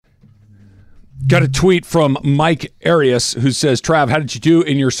Got a tweet from Mike Arias who says, Trav, how did you do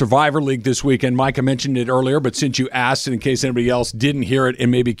in your Survivor League this weekend? Mike, I mentioned it earlier, but since you asked, and in case anybody else didn't hear it and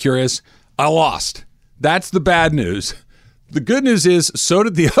may be curious, I lost. That's the bad news. The good news is so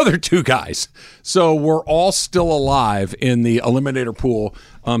did the other two guys. So we're all still alive in the eliminator pool.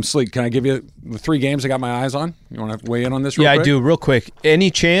 Sleek, can I give you the 3 games I got my eyes on? You want to weigh in on this real quick? Yeah, I do. Real quick.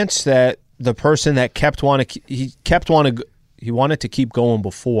 Any chance that the person that he wanted to keep going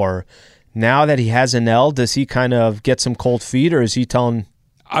before, now that he has an L, does he kind of get some cold feet, or is he telling?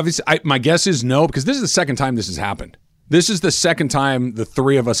 Obviously, my guess is no, because this is the second time this has happened. This is the second time the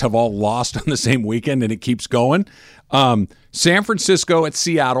 3 of us have all lost on the same weekend, and it keeps going. San Francisco at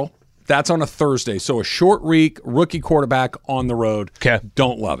Seattle, that's on a Thursday. So a short week, rookie quarterback on the road. Okay.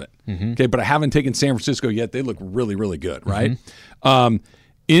 Don't love it. Mm-hmm. Okay, but I haven't taken San Francisco yet. They look really, really good, right? Mm-hmm.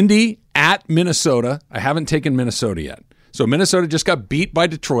 Indy at Minnesota. I haven't taken Minnesota yet. So Minnesota just got beat by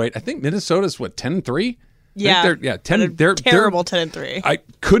Detroit. I think Minnesota's, 10-3? Yeah. They're terrible 10-3. I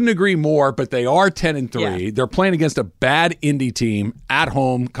couldn't agree more, but they are 10-3. Yeah. They're playing against a bad Indy team at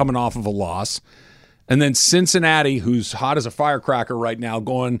home, coming off of a loss. And then Cincinnati, who's hot as a firecracker right now,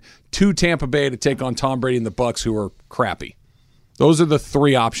 going to Tampa Bay to take on Tom Brady and the Bucs, who are crappy. Those are the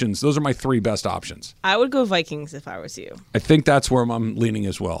 3 options. Those are my 3 best options. I would go Vikings if I was you. I think that's where I'm leaning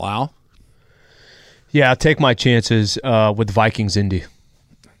as well. Al? Yeah, I'll take my chances with Vikings Indy.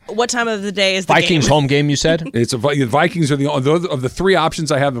 What time of the day is the Vikings game? home game, you said? The Vikings are of the 3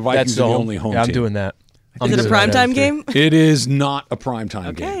 options I have, the Vikings are the only home team. team. I'm doing that. Is it a primetime game? It is not a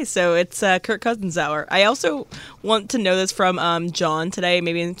primetime game. Okay, so it's Kirk Cousins hour. I also want to know this from John today,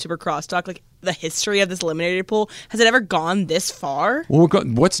 maybe in Super Crosstalk, like the history of this eliminator pool. Has it ever gone this far? Well,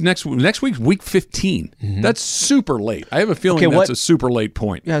 what's next? Next week's week 15. Mm-hmm. That's super late. I have a feeling that's a super late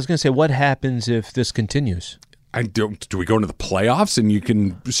point. Yeah, I was going to say, what happens if this continues? Do we go into the playoffs and you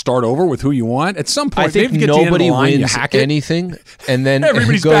can start over with who you want? At some point, I think maybe nobody line, wins anything, and then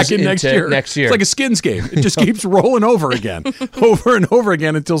everybody's goes back in next year. Next year. It's like a skins game. It just keeps rolling over again, over and over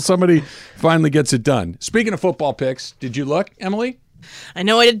again until somebody finally gets it done. Speaking of football picks, did you look, Emily? I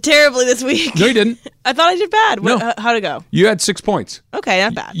know I did terribly this week. No, you didn't. I thought I did bad. No. How'd it go? You had 6 points. Okay,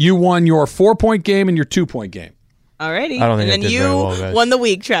 not bad. You won your 4-point game and your 2-point game. Alrighty. I don't think and I then did you very well, guys. won the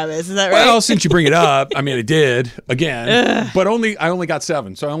week, Travis. Is that right? Well, since you bring it up, I mean, I did again, but I only got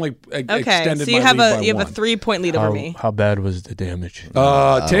 7, so I only extended so you my have lead by you have 1. a 3-point lead over me. How bad was the damage?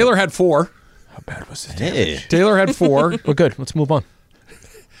 Taylor had 4. How bad was the damage? Taylor had 4. We're good. Let's move on.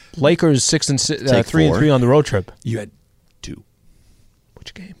 Lakers 3-3 4. on the road trip. You had 2.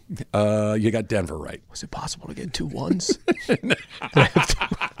 Which game? You got Denver right. Was it possible to get 2 1s?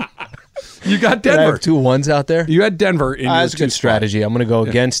 You got Did I Denver. have 2 1s out there? You had Denver in your That's a 2 good strategy. I'm going to go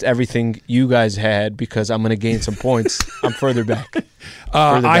against everything you guys had because I'm going to gain some points. I'm further back.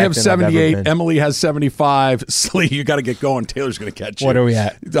 I have than I've ever 78. been. Emily has 75. Slee, you got to get going. Taylor's going to catch you. What are we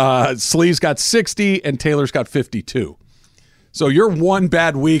at? Slee's got 60 and Taylor's got 52. So you're one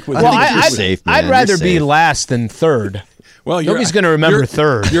bad week with. Well, you're safe, man. I'd rather You're be safe. last than third. Well, nobody's going to remember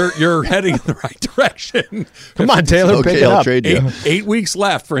third. You're heading in the right direction. Come on, Taylor, Okay, pick it I'll up. trade you. 8 weeks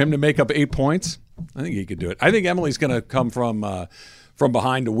left for him to make up 8 points. I think he could do it. I think Emily's going to come from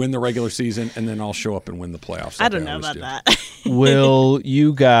behind to win the regular season, and then I'll show up and win the playoffs. I don't know about that. Will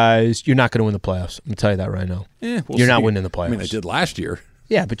you guys? You're not going to win the playoffs. I'm going to tell you that right now. We'll not see. winning the playoffs. I mean, I did last year.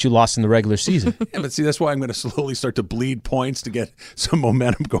 Yeah, but you lost in the regular season. Yeah, but see, that's why I'm going to slowly start to bleed points to get some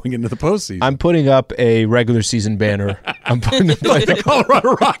momentum going into the postseason. I'm putting up a regular season banner. I'm putting like the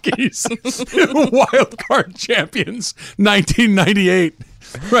Colorado Rockies, wild card champions, 1998.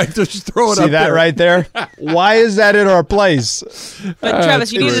 Right, just throw it See up that there. right there? Why is that in our place? But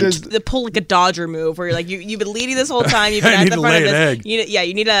Travis, you need to pull like a Dodger move where you're like you've been leading this whole time. You've been I at need the to front lay of an this. egg.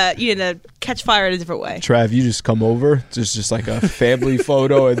 You need to catch fire in a different way. Trav, you just come over. There's just like a family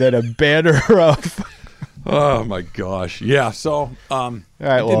photo and then a banner of. Oh my gosh, yeah. So, right,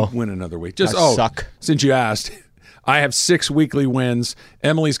 I well, didn't win another week. suck. Since you asked, I have 6 weekly wins.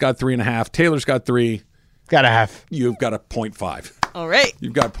 Emily's got 3.5. Taylor's got 3. Got a half. You've got a 0.5. All right.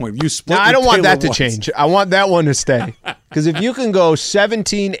 You've got a point. You split. Now, I with don't want Taylor that to once. change. I want that one to stay. Because if you can go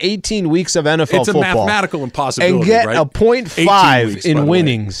 17, 18 weeks of NFL It's a football mathematical impossibility, and get right? a 18 0.5 weeks, by in the way.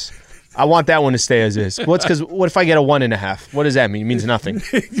 winnings, I want that one to stay as is. Because what if I get a 1.5? What does that mean? It means nothing.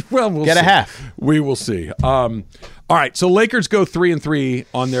 Well, we'll Get see. a half. We will see. All right, so Lakers go 3-3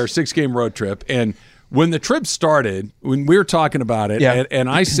 on their 6-game road trip, and when the trip started, when we were talking about it, Yeah. and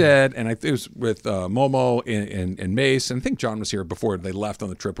I said, and I think it was with Momo and Mace, and I think John was here before they left on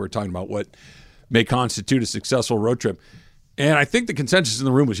the trip. We were talking about what may constitute a successful road trip, and I think the consensus in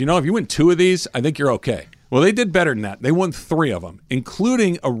the room was, if you win 2 of these, I think you're okay. Well, they did better than that. They won 3 of them,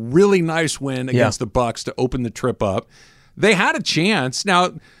 including a really nice win against the Bucks to open the trip up. They had a chance.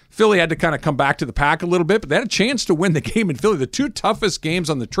 Now, Philly had to kind of come back to the pack a little bit, but they had a chance to win the game in Philly. The 2 toughest games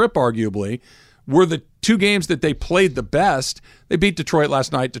on the trip, arguably, were the 2 games that they played the best. They beat Detroit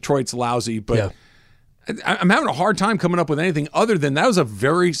last night. Detroit's lousy, but I'm having a hard time coming up with anything other than that was a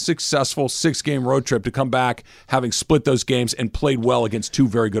very successful 6-game road trip to come back having split those games and played well against 2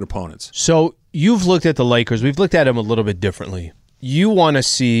 very good opponents. So you've looked at the Lakers. We've looked at them a little bit differently. You want to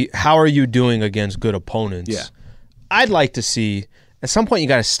see how are you doing against good opponents. Yeah. I'd like to see at some point you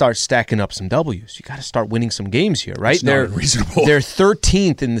got to start stacking up some W's. You got to start winning some games here, right? They're unreasonable. They're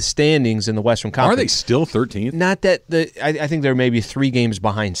 13th in the standings in the Western Conference. Are they still 13th? Not that I think they're maybe 3 games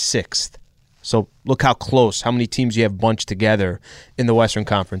behind 6th. So look how close, how many teams you have bunched together in the Western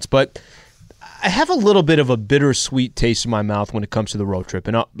Conference. But I have a little bit of a bittersweet taste in my mouth when it comes to the road trip.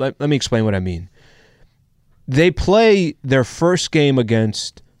 And let me explain what I mean. They play their first game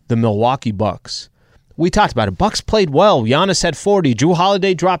against the Milwaukee Bucks. We talked about it. Bucks played well. Giannis had 40. Jrue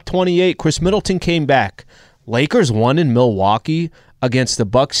Holiday dropped 28. Chris Middleton came back. Lakers won in Milwaukee against the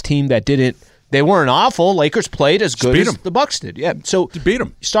Bucks team that didn't. They weren't awful. Lakers played as good as the Bucks did. Yeah. So beat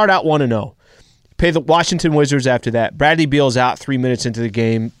them. You start out 1-0. Pay the Washington Wizards after that. Bradley Beal's out 3 minutes into the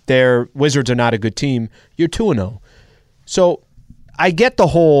game. Their Wizards are not a good team. You're 2-0. So I get the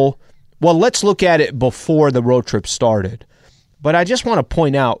whole, well, let's look at it before the road trip started. But I just want to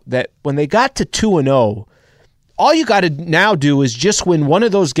point out that when they got to 2-0, all you got to now do is just win one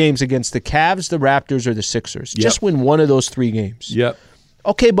of those games against the Cavs, the Raptors, or the Sixers. Yep. Just win one of those 3 games. Yep.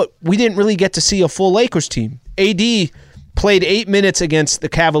 Okay, but we didn't really get to see a full Lakers team. AD played 8 minutes against the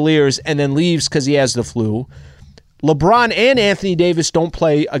Cavaliers and then leaves because he has the flu. LeBron and Anthony Davis don't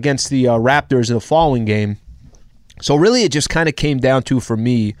play against the Raptors in the following game. So really it just kind of came down to, for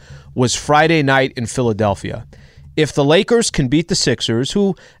me, was Friday night in Philadelphia. If the Lakers can beat the Sixers,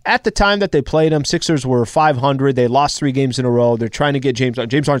 who at the time that they played them, Sixers were 500. They lost 3 games in a row. They're trying to get James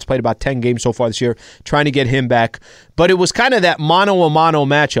Harden's played about 10 games so far this year, trying to get him back. But it was kind of that mano-a-mano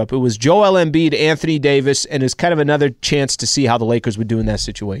matchup. It was Joel Embiid, Anthony Davis, and it's kind of another chance to see how the Lakers would do in that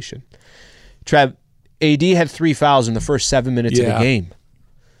situation. Trav, AD had 3 fouls in the first 7 minutes of the game.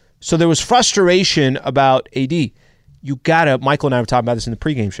 So there was frustration about AD. Michael and I were talking about this in the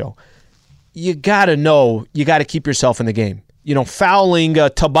pregame show. You got to know, you got to keep yourself in the game. You know, fouling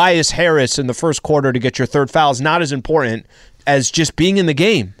Tobias Harris in the first quarter to get your 3rd foul is not as important as just being in the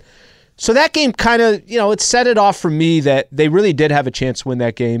game. So that game kind of, it set it off for me that they really did have a chance to win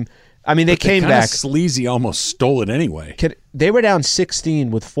that game. I mean, they came back. Sleazy almost stole it anyway. They were down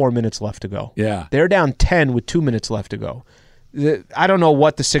 16 with 4 minutes left to go. Yeah. They're down 10 with 2 minutes left to go. I don't know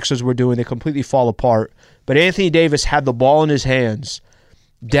what the Sixers were doing. They completely fall apart. But Anthony Davis had the ball in his hands,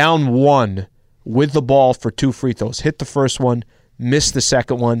 down 1 with the ball for 2 free throws. Hit the first one, missed the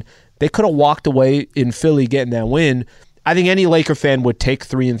second one. They could have walked away in Philly getting that win. I think any Laker fan would take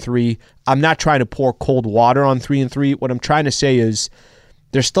 3-3. I'm not trying to pour cold water on 3-3. What I'm trying to say is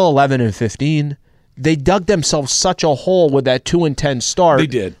they're still 11-15. They dug themselves such a hole with that 2-10 start. They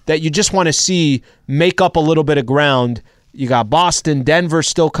did. That you just want to see make up a little bit of ground. You got Boston, Denver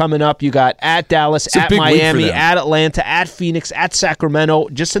still coming up. You got at Dallas, at Miami, at Atlanta, at Phoenix, at Sacramento,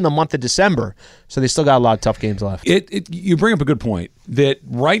 just in the month of December. So they still got a lot of tough games left. You bring up a good point that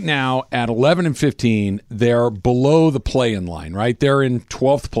right now at 11-15, they're below the play-in line, right? They're in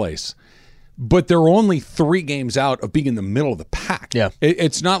 12th place. But they're only 3 games out of being in the middle of the pack. Yeah,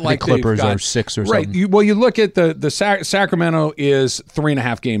 it's not like Clippers are 6 or right. something. You look at the Sacramento is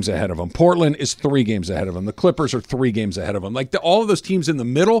 3.5 games ahead of them. Portland is 3 games ahead of them. The Clippers are 3 games ahead of them. Like all of those teams in the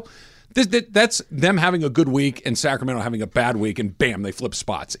middle, that's them having a good week and Sacramento having a bad week, and bam, they flip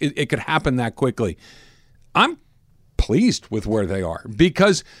spots. It could happen that quickly. I'm pleased with where they are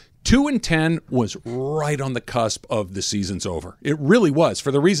because 2-10 was right on the cusp of the season's over. It really was, for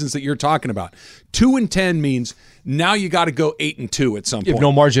the reasons that you're talking about. 2-10 means now you got to go 8-2 at some point. You have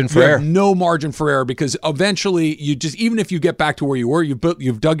no margin for error. No margin for error, because eventually you just, even if you get back to where you were,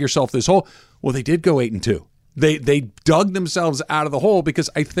 you've dug yourself this hole. Well, they did go 8-2. They dug themselves out of the hole,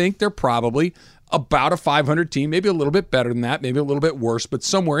 because I think they're probably about a 500 team, maybe a little bit better than that, maybe a little bit worse, but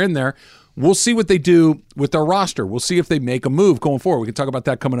somewhere in there. We'll see what they do with their roster. We'll see if they make a move going forward. We can talk about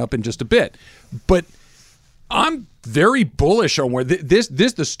that coming up in just a bit. But I'm very bullish on where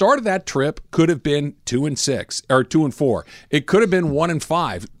the start of that trip could have been 2-6 or 2-4. It could have been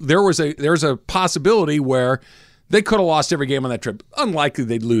 1-5. There's a possibility where they could have lost every game on that trip. Unlikely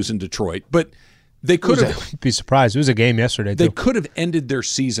they'd lose in Detroit, but they could have. Be surprised. It was a game yesterday, too. They could have ended their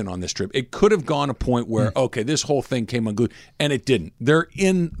season on this trip. It could have gone a point where, okay, this whole thing came unglued, and it didn't. They're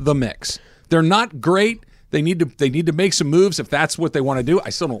in the mix. They're not great. They need to make some moves if that's what they want to do. I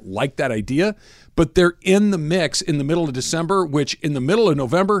still don't like that idea, but they're in the mix in the middle of December, which in the middle of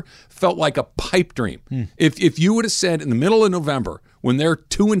November felt like a pipe dream. If you would have said in the middle of November when they're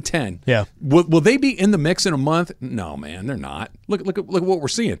 2-10, will they be in the mix in a month? No, man, they're not. Look at what we're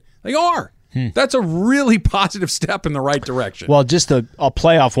seeing. They are. That's a really positive step in the right direction. Well, I'll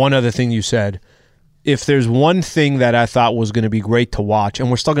play off one other thing you said. If there's one thing that I thought was going to be great to watch,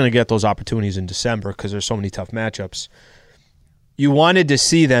 and we're still going to get those opportunities in December because there's so many tough matchups, you wanted to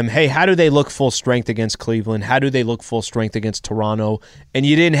see them, hey, how do they look full strength against Cleveland? How do they look full strength against Toronto? And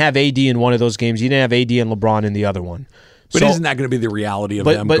you didn't have AD in one of those games. You didn't have AD and LeBron in the other one. But isn't that going to be the reality of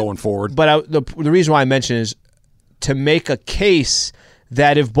them going forward? But the reason why I mention is to make a case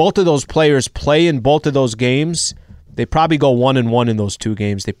that if both of those players play in both of those games, they probably go 1-1 in those two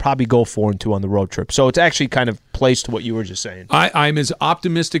games. They probably go 4-2 on the road trip. So it's actually kind of plays to what you were just saying. I'm as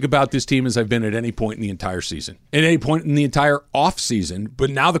optimistic about this team as I've been at any point in the entire season, at any point in the entire off season.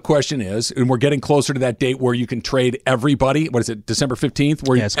 But now the question is, and we're getting closer to that date where you can trade everybody. What is it, December 15th,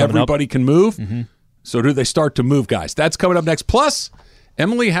 where everybody can move? Mm-hmm. So do they start to move guys? That's coming up next. Plus,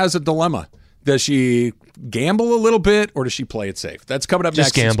 Emily has a dilemma. Does she gamble a little bit or does she play it safe? That's coming up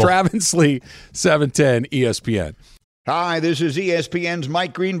next. It's Travis Lee, 710 ESPN. Hi, this is ESPN's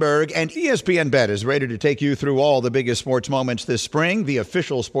Mike Greenberg, and ESPN Bet is ready to take you through all the biggest sports moments this spring. The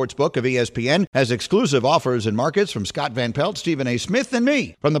official sports book of ESPN has exclusive offers and markets from Scott Van Pelt, Stephen A. Smith, and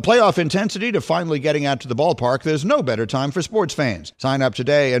me. From the playoff intensity to finally getting out to the ballpark, there's no better time for sports fans. Sign up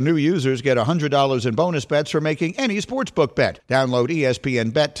today, and new users get $100 in bonus bets for making any sportsbook bet. Download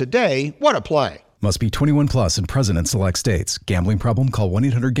ESPN Bet today. What a play. Must be 21 plus and present in select states. Gambling problem? Call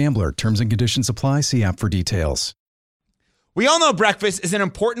 1-800-GAMBLER. Terms and conditions apply. See app for details. We all know breakfast is an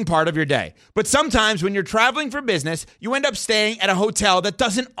important part of your day, but sometimes when you're traveling for business, you end up staying at a hotel that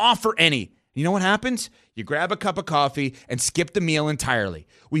doesn't offer any. You know what happens? You grab a cup of coffee and skip the meal entirely.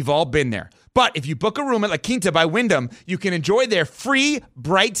 We've all been there. But if you book a room at La Quinta by Wyndham, you can enjoy their free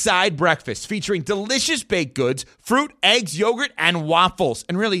Bright Side breakfast featuring delicious baked goods, fruit, eggs, yogurt, and waffles.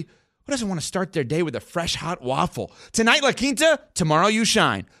 And really, who doesn't want to start their day with a fresh hot waffle? Tonight, La Quinta, tomorrow you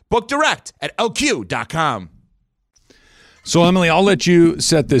shine. Book direct at LQ.com. So, Emily, I'll let you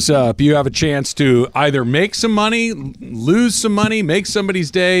set this up. You have a chance to either make some money, lose some money, make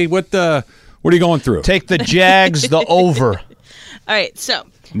somebody's day. What are you going through? Take the Jags, the over. All right, so.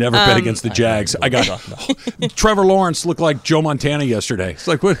 Never bet against the Jags. I got Trevor Lawrence looked like Joe Montana yesterday. It's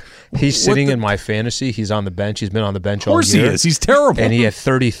like, what? He's sitting in my fantasy. He's on the bench. He's been on the bench all year. Of course he is. He's terrible. And he had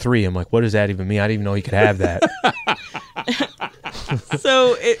 33. I'm like, what does that even mean? I didn't even know he could have that.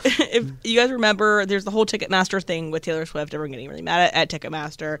 So if you guys remember, there's the whole Ticketmaster thing with Taylor Swift. Everyone getting really mad at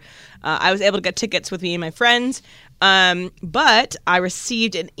Ticketmaster. I was able to get tickets with me and my friends, but I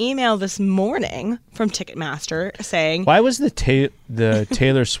received an email this morning from Ticketmaster saying, why was the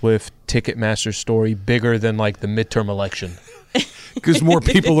Taylor Swift Ticketmaster story bigger than like the midterm election? Because more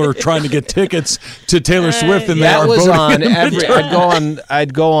people are trying to get tickets to Taylor Swift than they are was voting on in the every. midterm.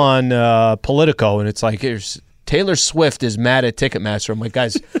 I'd go on Politico, and it's like here's Taylor Swift is mad at Ticketmaster. I'm like,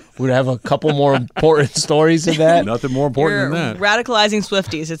 guys, we'd have a couple more important stories than that. Nothing more important You're than that. radicalizing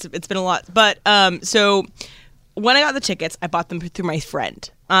Swifties. It's been a lot, but so when I got the tickets, I bought them through my friend.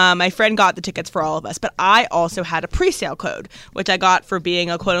 My friend got the tickets for all of us, but I also had a pre-sale code, which I got for being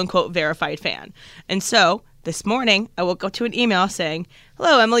a quote-unquote verified fan. And so this morning, I woke up to an email saying,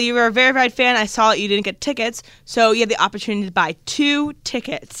 hello, Emily, you were a verified fan. I saw you didn't get tickets, so you have the opportunity to buy 2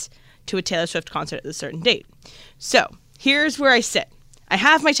 tickets to a Taylor Swift concert at a certain date. So here's where I sit. I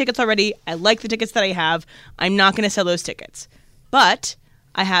have my tickets already. I like the tickets that I have. I'm not going to sell those tickets. But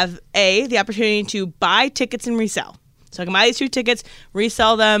I have, the opportunity to buy tickets and resell. So I can buy these 2 tickets,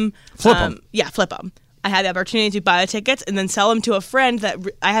 resell them. Flip them. Yeah, flip them. I had the opportunity to buy the tickets and then sell them to a friend that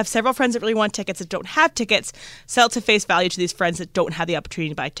I have several friends that really want tickets that don't have tickets, sell it to face value to these friends that don't have the opportunity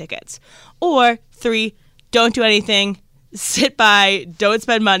to buy tickets. Or 3, don't do anything, sit by, don't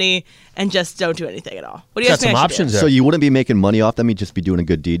spend money, and just don't do anything at all. What do you guys think I should do? So you wouldn't be making money off them, you'd just be doing a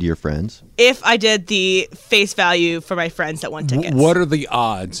good deed to your friends? If I did the face value for my friends that want tickets. What are the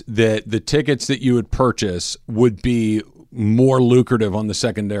odds that the tickets that you would purchase would be more lucrative on the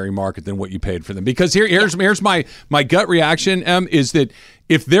secondary market than what you paid for them? Because here's my gut reaction, is that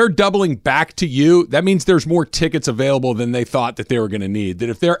if they're doubling back to you, that means there's more tickets available than they thought that they were going to need. That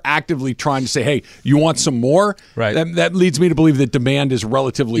if they're actively trying to say, hey, you want some more? Right. That leads me to believe that demand is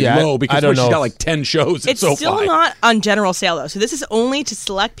relatively low because she's got like 10 shows at SoFi. It's still not on general sale, though. So this is only to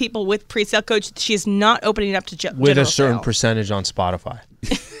select people with pre-sale codes. She is not opening it up to general with a certain sale. percentage on Spotify.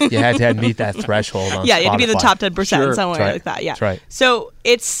 You had to meet that threshold on Spotify. Yeah, you had to be the top 10% Sure. somewhere like that. Yeah. That's right. So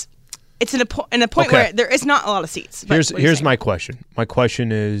it's it's in a point Okay. where there is not a lot of seats. But what are you Here's saying? my question. My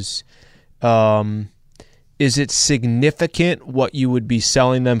question is it significant what you would be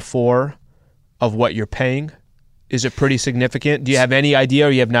selling them for of what you're paying? Is it pretty significant? Do you have any idea, or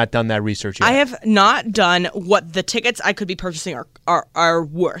you have not done that research yet? I have not done what the tickets I could be purchasing are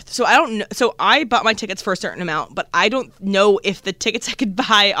worth. So I don't know. So I bought my tickets for a certain amount, but I don't know if the tickets I could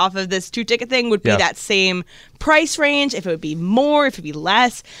buy off of this 2-ticket thing would be that same price range, if it would be more, if it'd be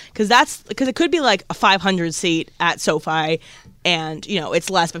less, because it could be like a 500 seat at SoFi, and it's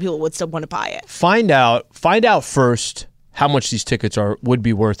less, but people would still want to buy it. Find out first how much these tickets would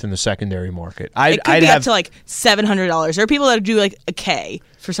be worth in the secondary market. It could be up to like $700. There are people that do like a K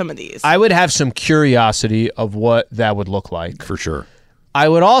for some of these. I would have some curiosity of what that would look like. For sure. I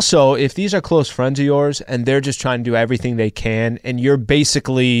would also, if these are close friends of yours and they're just trying to do everything they can, and you're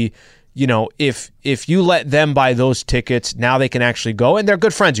basically, if you let them buy those tickets, now they can actually go, and they're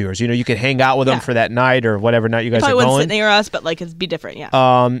good friends of yours. You could hang out with them for that night or whatever night you guys are probably wouldn't going. sit near us, but like it'd be different,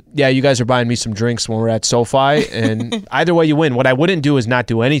 yeah. Yeah, you guys are buying me some drinks when we're at SoFi, and either way you win. What I wouldn't do is not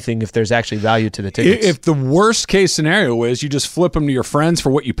do anything if there's actually value to the tickets. If the worst case scenario is you just flip them to your friends for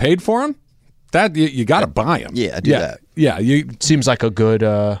what you paid for them, that you got to buy them. Yeah, do that. Yeah, Seems like a good,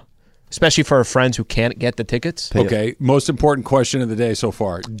 especially for our friends who can't get the tickets. Okay, most important question of the day so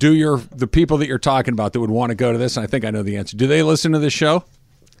far. Do the people that you're talking about that would want to go to this, and I think I know the answer, do they listen to this show?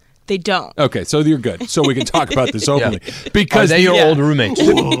 They don't. Okay, so you're good. So we can talk about this openly. Because Are they your old roommates?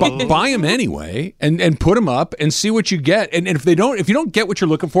 buy them anyway and put them up and see what you get. And if you don't get what you're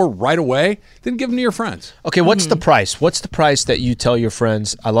looking for right away, then give them to your friends. Okay, what's the price? What's the price that you tell your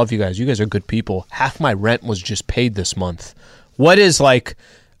friends, I love you guys. You guys are good people. Half my rent was just paid this month. What is like...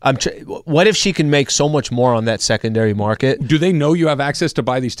 what if she can make so much more on that secondary market? Do they know you have access to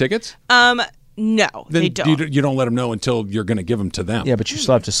buy these tickets? No, Then they don't. You don't let them know until you're going to give them to them. Yeah, but you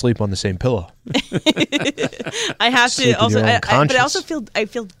still have to sleep on the same pillow. I have Sleep to in your also, own but I conscience. also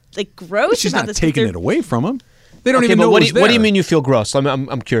feel like gross. She's about not this taking because it away from them. They don't Okay, even but know what it was do you there. mean you feel gross?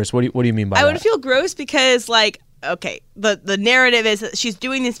 I'm curious. What do you mean by I that? would feel gross because okay, the narrative is that she's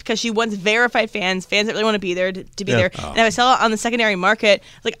doing this because she wants verified fans that really want to be there to be there. And if I sell it on the secondary market,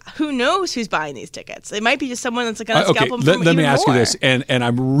 like who knows who's buying these tickets? It might be just someone that's like going to scalp them. Let me ask you this, and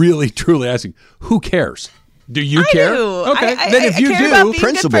I'm really truly asking: who cares? Do you care? Do. Okay, I, then if you care do, about being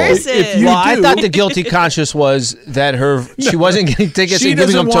principle. A good person. If you Well, I do- thought the guilty conscience was that she wasn't getting tickets and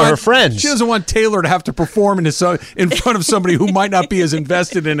giving them to her friends. She doesn't want Taylor to have to perform in front of somebody who might not be as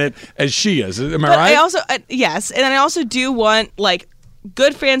invested in it as she is. Am I But right? I also yes, and I also do want like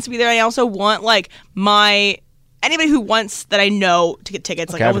good fans to be there. I also want like anybody who wants that I know to get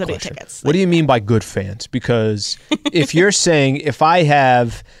tickets. Okay, I I have want a them to get question. tickets. What do you mean by good fans? Because if you're saying, if I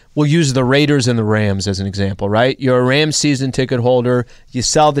have, we'll use the Raiders and the Rams as an example, right? You're a Rams season ticket holder. You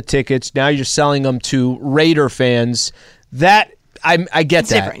sell the tickets. Now you're selling them to Raider fans. That I get It's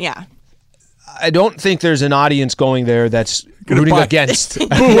that. different, yeah. I don't think there's an audience going there that's Gonna rooting buy- against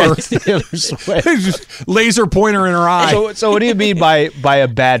Booer. Taylor Swift. Just laser pointer in her eye. So what do you mean by a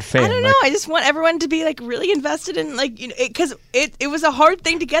bad fan? I don't know. Like, I just want everyone to be like really invested in like because it was a hard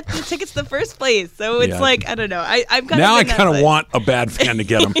thing to get the tickets in the first place. So it's Yeah. like I don't know. I'm kind Now of I kind of want a bad fan to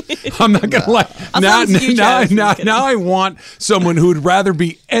get them. I'm not gonna lie. I'll Now, send them to you, now, Travis. I'm now, just kidding. now I want someone who would rather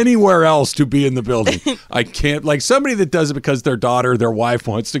be anywhere else to be in the building. I can't like somebody that does it because their daughter, their wife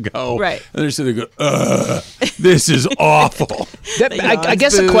wants to go. Right. And they're sitting there going, this is awful. I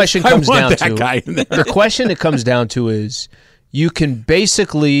guess the question comes I down want that to guy in there. the question it comes down to is you can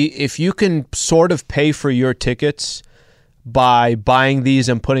basically, if you can sort of pay for your tickets by buying these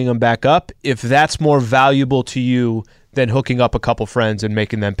and putting them back up, if that's more valuable to you than hooking up a couple friends and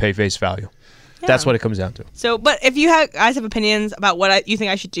making them pay face value. That's what it comes down to. So, but if you guys have opinions about what you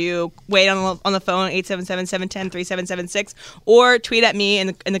think I should do, wait on the phone 877-710-3776 or tweet at me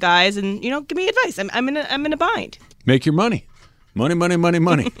and the guys and give me advice. I'm in a bind. Make your money. Money.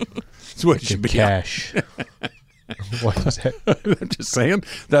 That's what it should be. Cash. What is that? I'm just saying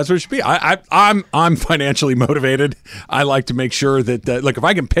that's what it should be. I'm financially motivated. I like to make sure that look, if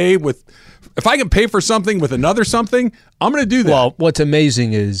I can pay for something with another something, I'm going to do that. Well, what's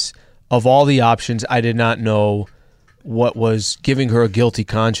amazing is of all the options, I did not know what was giving her a guilty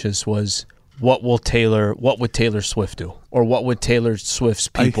conscience was what would Taylor Swift do, or what would Taylor Swift's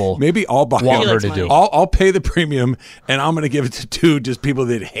people maybe I'll buy want it. her to money. do. I'll pay the premium, and I'm going to give it to just people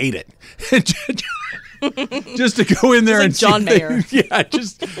that hate it. Just to go in there like and see John if they- Mayer. Yeah,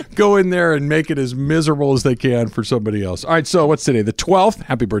 just go in there and make it as miserable as they can for somebody else. All right, so what's today? The 12th.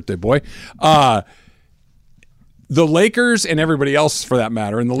 Happy birthday, boy. the Lakers and everybody else, for that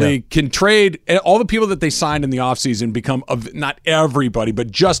matter, in the league can trade all the people that they signed in the offseason become, not everybody, but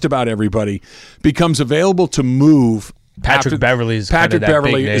just about everybody becomes available to move. Patrick Beverley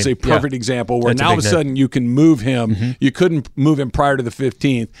is a perfect example where now all of a sudden you can move him. Mm-hmm. You couldn't move him prior to the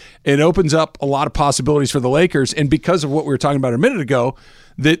 15th. It opens up a lot of possibilities for the Lakers. And because of what we were talking about a minute ago,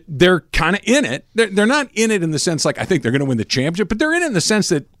 that they're kind of in it. They're not in it in the sense like I think they're going to win the championship, but they're in it in the sense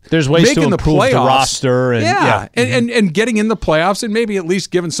that there's ways to improve the roster and getting in the playoffs and maybe at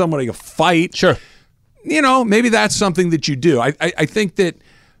least giving somebody a fight. Sure. Maybe that's something that you do. I think that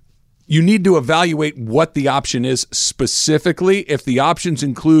you need to evaluate what the option is specifically. If the options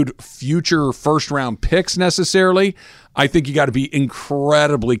include future first-round picks necessarily, I think you got to be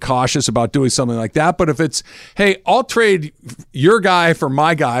incredibly cautious about doing something like that. But if it's, hey, I'll trade your guy for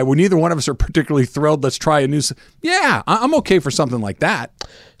my guy when neither one of us are particularly thrilled, let's try a new. Yeah, I'm okay for something like that.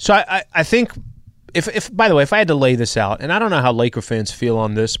 So I think, if by the way, if I had to lay this out, and I don't know how Laker fans feel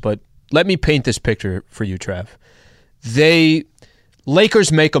on this, but let me paint this picture for you, Trev.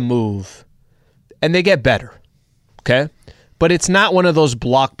 Lakers make a move, and they get better, okay? But it's not one of those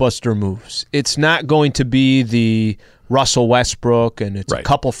blockbuster moves. It's not going to be the Russell Westbrook, and it's a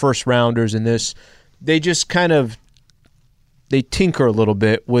couple first-rounders in this. They just they tinker a little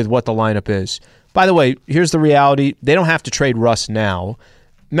bit with what the lineup is. By the way, here's the reality. They don't have to trade Russ now.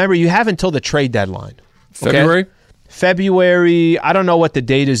 Remember, you have until the trade deadline. Okay? February, I don't know what the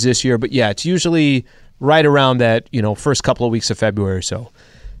date is this year, but yeah, it's usually right around that, first couple of weeks of February or so.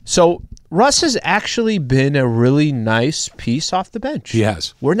 So Russ has actually been a really nice piece off the bench. He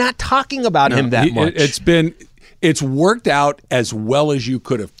has. We're not talking about him that much. It's worked out as well as you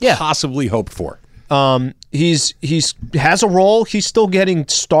could have possibly hoped for. He's has a role. He's still getting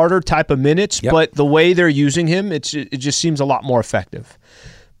starter type of minutes, but the way they're using him, it just seems a lot more effective.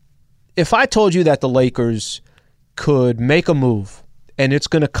 If I told you that the Lakers could make a move and it's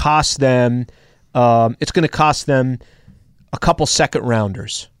going to cost them a couple second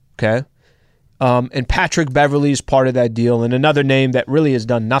rounders, okay? And Patrick Beverley is part of that deal, and another name that really has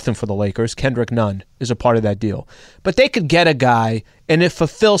done nothing for the Lakers, Kendrick Nunn, is a part of that deal. But they could get a guy, and it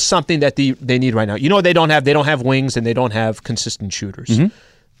fulfills something that they need right now. They don't have wings and they don't have consistent shooters. Mm-hmm.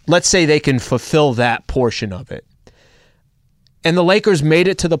 Let's say they can fulfill that portion of it. And the Lakers made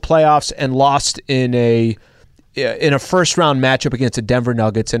it to the playoffs and lost in a first-round matchup against the Denver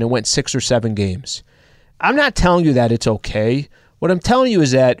Nuggets, and it went 6 or 7 games. I'm not telling you that it's okay. What I'm telling you is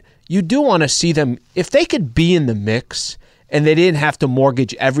that you do want to see them, if they could be in the mix and they didn't have to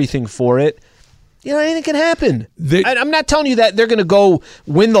mortgage everything for it, anything can happen. I'm not telling you that they're going to go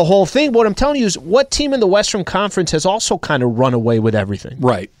win the whole thing, but what I'm telling you is what team in the Western Conference has also kind of run away with everything.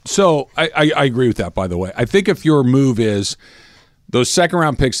 Right. So I agree with that, by the way. I think if your move is those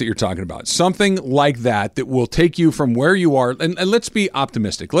second-round picks that you're talking about, something like that will take you from where you are, and let's be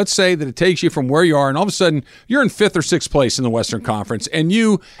optimistic. Let's say that it takes you from where you are, and all of a sudden you're in 5th or 6th place in the Western Conference, and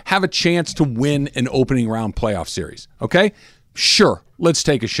you have a chance to win an opening round playoff series. Okay? Sure, let's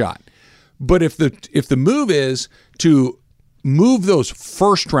take a shot. But if the move is to move those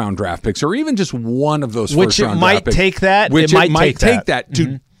first-round draft picks, or even just one of those first-round draft picks, which it might take that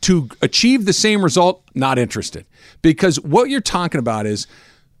to achieve the same result, not interested. Because what you're talking about is,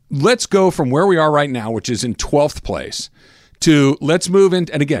 let's go from where we are right now, which is in 12th place, to let's move in,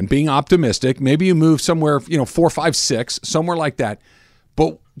 and again, being optimistic, maybe you move somewhere, 4, 5, 6, somewhere like that.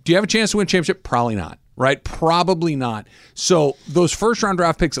 But do you have a chance to win a championship? Probably not, right? Probably not. So those first-round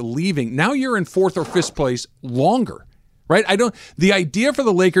draft picks leaving, now you're in 4th or 5th place longer. Right? The idea for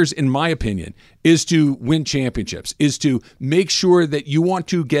the Lakers, in my opinion, is to win championships, is to make sure that you want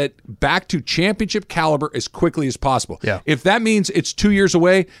to get back to championship caliber as quickly as possible. Yeah. If that means it's 2 years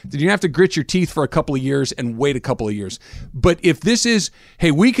away, then you have to grit your teeth for a couple of years and wait a couple of years. But if this is,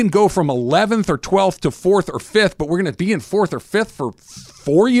 hey, we can go from 11th or 12th to 4th or 5th, but we're going to be in 4th or 5th for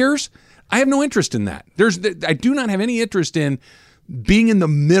 4 years, I have no interest in that. I do not have any interest in being in the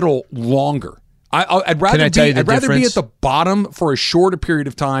middle longer. I'd rather be at the bottom for a shorter period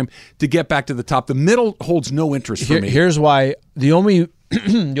of time to get back to the top. The middle holds no interest for me. Here's why. The only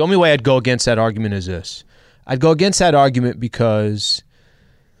way I'd go against that argument is this. I'd go against that argument because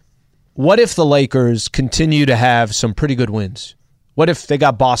what if the Lakers continue to have some pretty good wins? What if they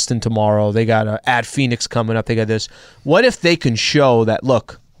got Boston tomorrow? They got at Phoenix coming up. They got this. What if they can show that,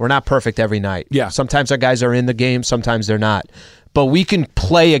 look, we're not perfect every night. Yeah. Sometimes our guys are in the game. Sometimes they're not. But we can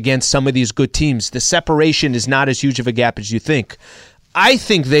play against some of these good teams. The separation is not as huge of a gap as you think. I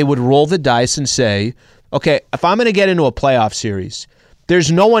think they would roll the dice and say, okay, if I'm going to get into a playoff series,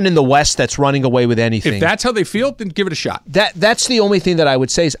 there's no one in the West that's running away with anything. If that's how they feel, then give it a shot. That's the only thing that I would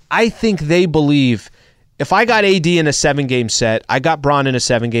say is I think they believe if I got AD in a 7-game set, I got Bron in a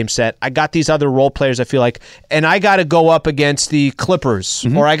 7-game set, I got these other role players, I feel like, and I got to go up against the Clippers,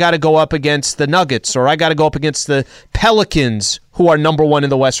 or I got to go up against the Nuggets, or I got to go up against the Pelicans, who are number 1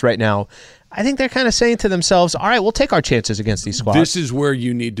 in the West right now. I think they're kind of saying to themselves, all right, we'll take our chances against these squads. This is where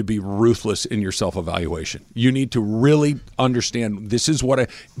you need to be ruthless in your self-evaluation. You need to really understand, this is what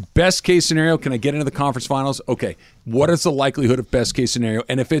best case scenario, can I get into the conference finals? Okay, what is the likelihood of best case scenario?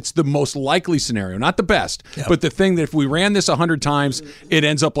 And if it's the most likely scenario, not the best, but the thing that if we ran this 100 times, it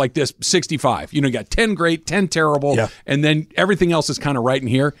ends up like this, 65. You got 10 great, 10 terrible, and then everything else is kind of right in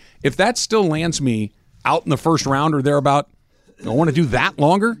here. If that still lands me out in the first round or thereabout, I want to do that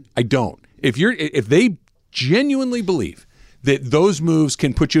longer? I don't. If they genuinely believe that those moves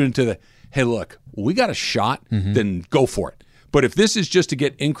can put you into the, hey, look, we got a shot, then go for it. But if this is just to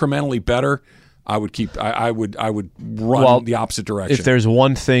get incrementally better, I would run the opposite direction. If there's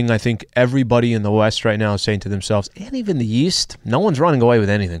one thing I think everybody in the West right now is saying to themselves, and even the East, no one's running away with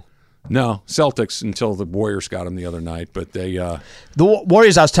anything. No, Celtics until the Warriors got them the other night, but they the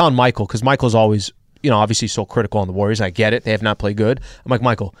Warriors. I was telling Michael, because Michael's always obviously so critical on the Warriors. I get it; they have not played good. I'm like,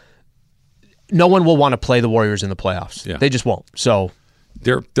 Michael, no one will want to play the Warriors in the playoffs. Yeah. They just won't. So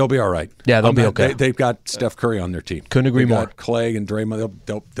they'll be all right. Yeah, they'll be okay. They've got Steph Curry on their team. Couldn't agree more. Clay and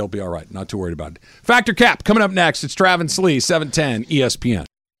Draymond, they'll be all right. Not too worried about it. Factor Cap coming up next. It's Travis Lee, 710 ESPN.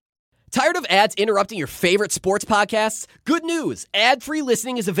 Tired of ads interrupting your favorite sports podcasts? Good news! Ad-free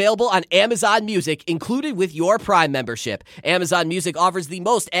listening is available on Amazon Music, included with your Prime membership. Amazon Music offers the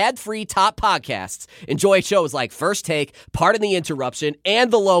most ad-free top podcasts. Enjoy shows like First Take, Pardon the Interruption,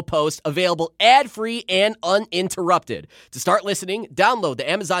 and The Low Post, available ad-free and uninterrupted. To start listening, download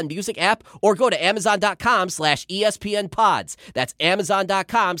the Amazon Music app or go to amazon.com/ESPN Pods. That's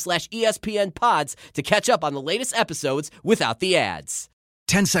amazon.com/ESPN Pods to catch up on the latest episodes without the ads.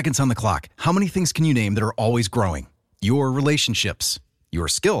 10 seconds on the clock. How many things can you name that are always growing? Your relationships, your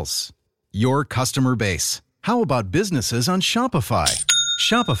skills, your customer base. How about businesses on Shopify?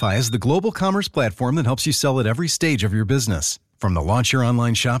 Shopify is the global commerce platform that helps you sell at every stage of your business. From the launch your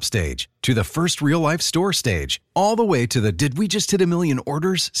online shop stage to the first real-life store stage, all the way to the did we just hit 1 million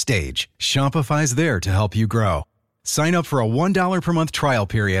orders stage. Shopify's there to help you grow. Sign up for a $1 per month trial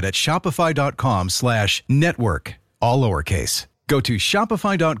period at shopify.com/network, all lowercase. Go to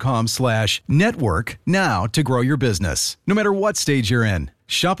shopify.com/network now to grow your business, no matter what stage you're in.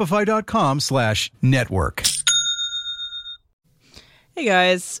 Shopify.com/network. Hey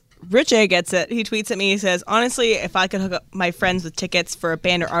guys, Rich A gets it. He tweets at me. He says, honestly, if I could hook up my friends with tickets for a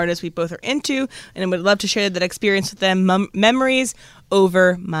band or artist we both are into and would love to share that experience with them, memories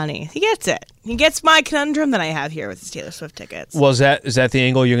over money. He gets it. He gets my conundrum that I have here with his Taylor Swift tickets. Well, is that the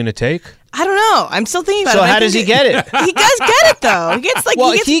angle you're going to take? I don't know. I'm still thinking about it. So how does he get it? He does get it, though. He gets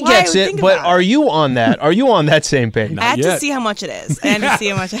he gets it, but are you on that? Are you on that same page? I have to see how much it is. I have to see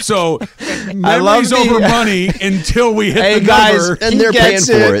how much. So memories over money until we hit the guys, number. And they're paying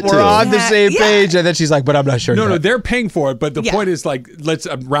for it, too. We're on the same page. And then she's like, but I'm not sure. No, they're paying for it. But the point is, like, let's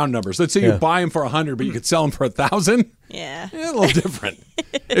round numbers. Let's say you buy them for 100, but you could sell them for 1,000. Yeah. A little different.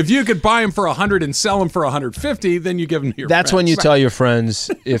 If you could buy them for 100 and sell them for 150, then you give them to your That's friends. when you tell your friends,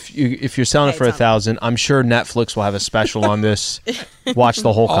 if you're selling it for 1,000, I'm sure Netflix will have a special on this. Watch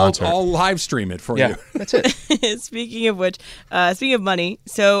the whole concert. I'll live stream it for you. That's it. Speaking of which, speaking of money,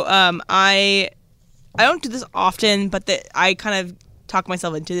 so I don't do this often, but I kind of talk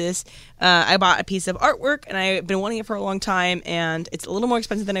myself into this. I bought a piece of artwork, and I've been wanting it for a long time, and it's a little more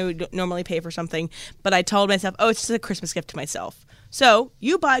expensive than I would normally pay for something, but I told myself, oh, it's just a Christmas gift to myself. So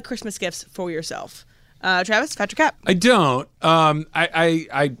you buy Christmas gifts for yourself. Travis, Factor Cap. I don't. I'm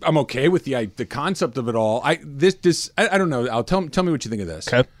okay with the concept of it all. I don't know. Tell me what you think of this.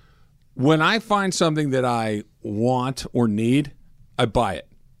 Okay. When I find something that I want or need, I buy it.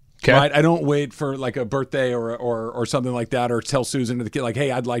 Okay. Right? I don't wait for like a birthday or something like that, or tell Susan or the kid like,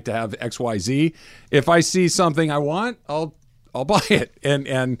 hey, I'd like to have XYZ. If I see something I want, I'll buy it.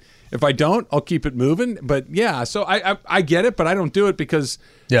 And if I don't, I'll keep it moving. But yeah, so I get it, but I don't do it because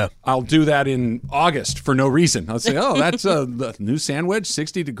I'll do that in August for no reason. I'll say, oh, that's a new sandwich,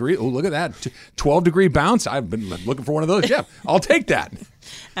 60 degree. Oh, look at that, 12-degree bounce. I've been looking for one of those. Yeah, I'll take that.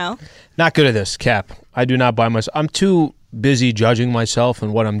 Al? Not good at this, Cap. I do not buy myself. I'm too busy judging myself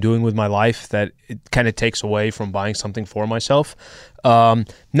and what I'm doing with my life that it kind of takes away from buying something for myself. No,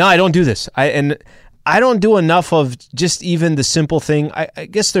 I don't do this. I don't do enough of just even the simple thing. I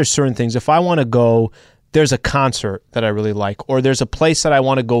guess there's certain things. If I want to go, there's a concert that I really like, or there's a place that I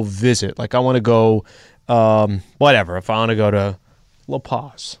want to go visit. Like I want to go, whatever. If I want to go to La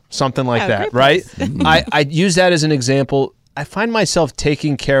Paz, something like that, right? I use that as an example. I find myself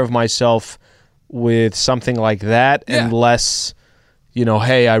taking care of myself with something like that and less,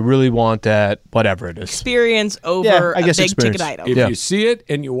 hey, I really want that, whatever it is. Experience over I guess a big experience. ticket item. If you see it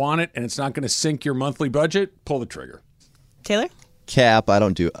and you want it and it's not going to sink your monthly budget, pull the trigger. Taylor? Cap, I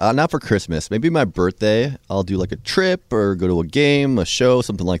don't do. Not for Christmas. Maybe my birthday. I'll do like a trip or go to a game, a show,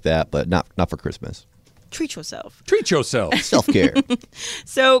 something like that. But not for Christmas. Treat yourself. Treat yourself. Self-care.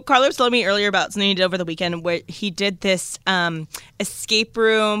 So Carlos told me earlier about something he did over the weekend where he did this escape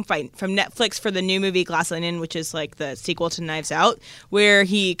room from Netflix for the new movie Glass Onion, which is like the sequel to Knives Out, where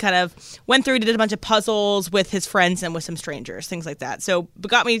he kind of went through and did a bunch of puzzles with his friends and with some strangers, things like that. So it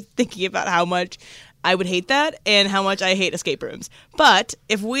got me thinking about how much I would hate that and how much I hate escape rooms. But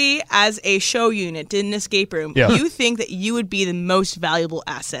if we, as a show unit, did an escape room, you think that you would be the most valuable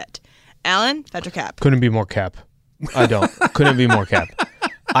asset. Alan, Fetch or Cap? Couldn't be more Cap. I don't. Couldn't be more Cap.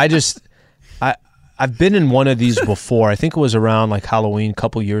 I've been in one of these before. I think it was around like Halloween a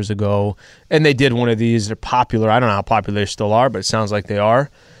couple years ago, and they did one of these. They're popular. I don't know how popular they still are, but it sounds like they are.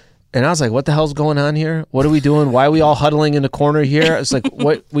 And I was like, what the hell's going on here? What are we doing? Why are we all huddling in the corner here? It's like,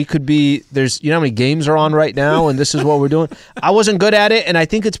 what we could be, there's, how many games are on right now, and this is what we're doing. I wasn't good at it, and I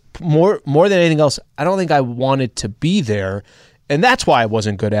think it's more than anything else, I don't think I wanted to be there, and that's why I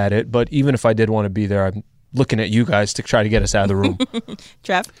wasn't good at it. But even if I did want to be there, I'm looking at you guys to try to get us out of the room.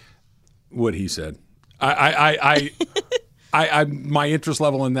 Trev? What he said. My interest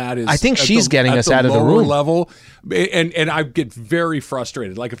level in that is. I think she's getting us out of the room. Level, and I get very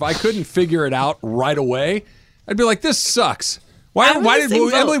frustrated. Like if I couldn't figure it out right away, I'd be like, "This sucks. Why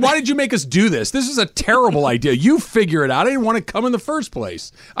did you make us do this? This is a terrible idea. You figure it out. I didn't want to come in the first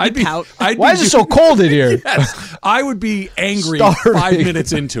place. Why is it so cold in here? Yes, I would be angry 5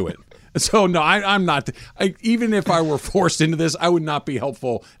 minutes into it. So no, I'm not. Even if I were forced into this, I would not be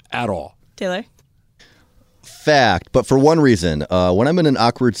helpful at all. Taylor? Fact, but for one reason. When I'm in an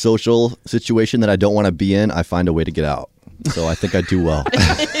awkward social situation that I don't want to be in, I find a way to get out. So I think I do well.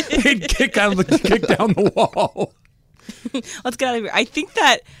 kick down the wall. Let's get out of here. I think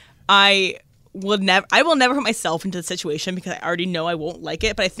that I will never put myself into the situation because I already know I won't like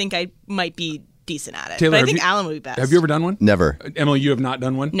it, but I think I might be decent at it. Taylor, but I think Alan would be best. Have you ever done one? Never. Emily, you have not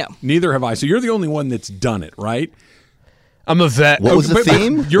done one? No. Neither have I. So you're the only one that's done it, right? I'm a vet. What was the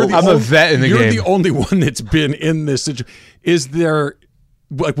theme? I'm a vet in the game. You're the only one that's been in this situation. Is there,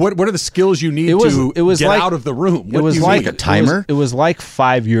 like, what are the skills you need to get out of the room? It was like a timer? It was like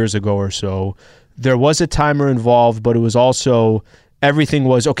 5 years ago or so. There was a timer involved, but it was also everything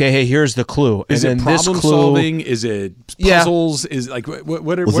was okay. Hey, here's the clue. Is it problem solving? Is it puzzles? Is like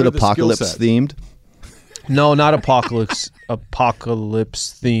what are was it the apocalypse skill set? themed? No, not apocalypse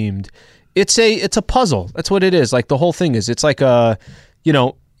themed. It's a puzzle. That's what it is. Like the whole thing is. It's like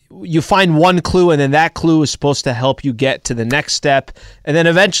you find one clue and then that clue is supposed to help you get to the next step, and then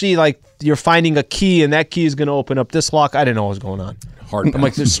eventually like you're finding a key and that key is going to open up this lock. I didn't know what was going on. I'm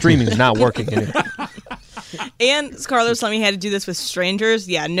like, the streaming is not working anymore. And Carlos told me he had to do this with strangers.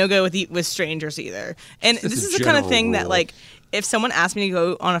 Yeah, no go with strangers either. And this is the kind of thing that, like, if someone asked me to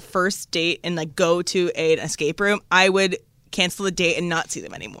go on a first date and like go to an escape room, I would cancel the date and not see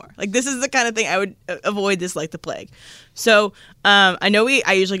them anymore. Like, this is the kind of thing I would avoid this like the plague. So I know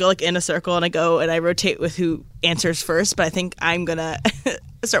I usually go like in a circle and I go and I rotate with who answers first, but I think I'm gonna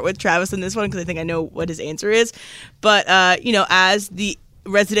start with Travis in this one because I think I know what his answer is. But as the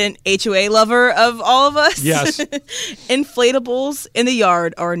resident HOA lover of all of us, yes, inflatables in the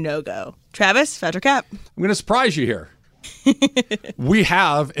yard are a no-go. Travis, Fetch or Cap? I'm going to surprise you here. We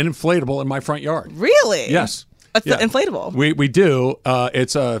have an inflatable in my front yard. Really? Yes. What's the inflatable? We do. I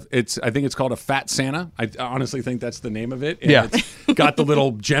think it's called a Fat Santa. I honestly think that's the name of it. And it's got the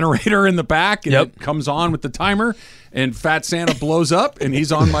little generator in the back, and it comes on with the timer. And Fat Santa blows up, and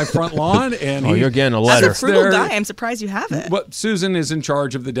he's on my front lawn. And you're getting a letter. As a frugal guy, I'm surprised you have it. Well, Susan is in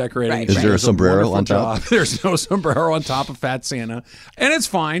charge of the decorating. Right. Is there a sombrero on top? There's no sombrero on top of Fat Santa, and it's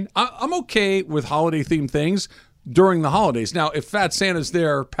fine. I'm okay with holiday themed things during the holidays. Now, if Fat Santa's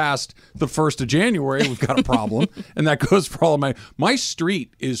there past the 1st of January, we've got a problem. And that goes for all of my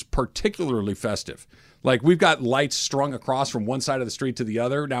street is particularly festive. Like, we've got lights strung across from one side of the street to the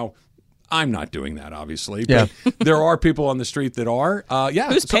other. Now, I'm not doing that, obviously. But there are people on the street that are.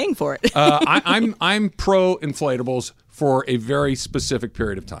 Who's paying for it? I'm pro inflatables for a very specific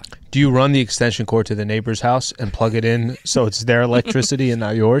period of time. Do you run the extension cord to the neighbor's house and plug it in so it's their electricity and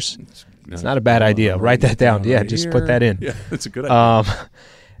not yours? It's not a bad idea. Write that down. Yeah, just put that in. Yeah, that's a good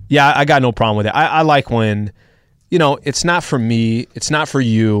idea. I got no problem with it. I like when, it's not for me. It's not for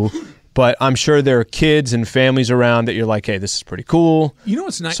you. But I'm sure there are kids and families around that you're like, hey, this is pretty cool. You know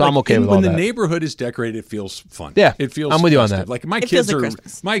what's nice? So I'm okay with all when that. the neighborhood is decorated, it feels fun. Yeah, it feels. I'm with you on festive. that. Like my It kids feels like are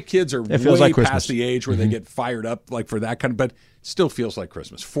Christmas. feels way like Christmas. past the age where they get fired up like for that kind of, but it still feels like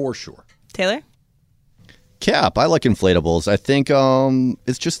Christmas for sure. Taylor? Cap, I like inflatables. I think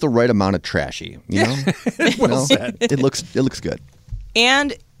it's just the right amount of trashy. You know, Well said. it looks good.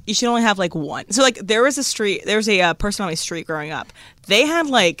 And you should only have like one. So like there was a person on my street growing up. They had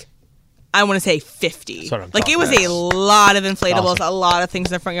like, I want to say 50. That's what I'm Like it was talking a lot of inflatables, Awesome. a lot of things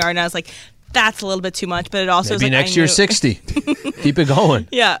in the front yard. And I was like, that's a little bit too much. But it also was Maybe like, next I year knew- 60. Keep it going.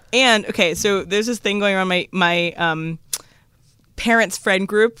 Yeah. And okay, so there's this thing going on my parents' friend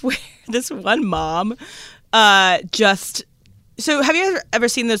group where this one mom So have you ever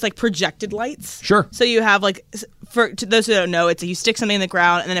seen those like projected lights? Sure. So you have like, to those who don't know, it's you stick something in the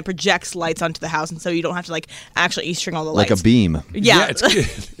ground and then it projects lights onto the house, and so you don't have to like actually E-string all the Like lights. a beam. Yeah.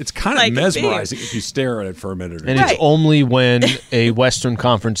 it's kind of Like a mesmerizing if you stare at it for a minute. Or And two. it's only when a Western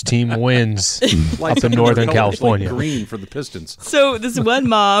Conference team wins up in Northern It's like California. green for the Pistons. So this one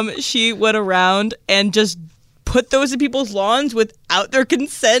mom, she went around and just put those in people's lawns without their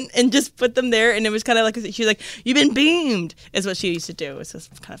consent and just put them there, and it was kind of like she was like, "You've been beamed," is what she used to do. It's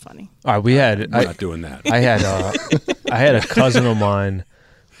just kind of funny. All right, We're not doing that. I had a cousin of mine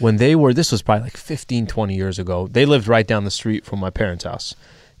when this was probably like 15, 20 years ago. They lived right down the street from my parents' house.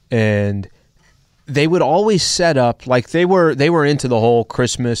 And they would always set up, like they were into the whole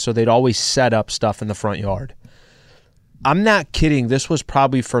Christmas, so they'd always set up stuff in the front yard. I'm not kidding. This was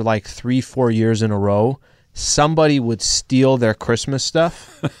probably for like 3-4 years in a row. Somebody would steal their Christmas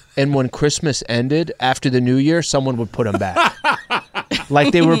stuff, and when Christmas ended, after the New Year, someone would put them back.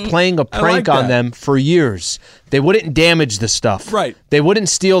 Like they were playing a prank like on that. them for years. They wouldn't damage the stuff. Right. They wouldn't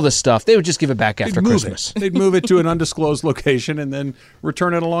steal the stuff. They would just give it back after They'd move Christmas. it. They'd move it to an undisclosed location and then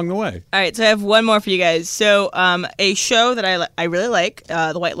return it along the way. All right, so I have one more for you guys. So a show that I really like,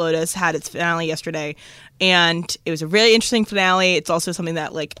 The White Lotus, had its finale yesterday, and it was a really interesting finale. It's also something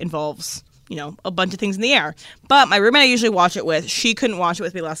that like involves, you know, a bunch of things in the air. But my roommate I usually watch it with, she couldn't watch it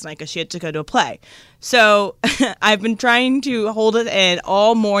with me last night because she had to go to a play. So I've been trying to hold it in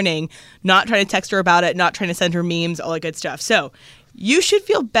all morning, not trying to text her about it, not trying to send her memes, all that good stuff. So you should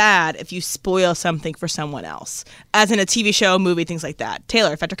feel bad if you spoil something for someone else, as in a TV show, movie, things like that.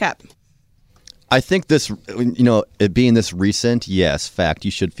 Taylor, Fetcher Cap. I think this, you know, it being this recent, yes, fact,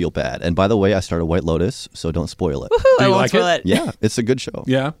 you should feel bad. And by the way, I started White Lotus, so don't spoil it. Woohoo, I you won't like spoil it? it. Yeah, it's a good show.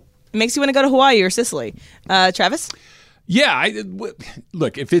 Yeah. It makes you want to go to Hawaii or Sicily. Travis? Yeah,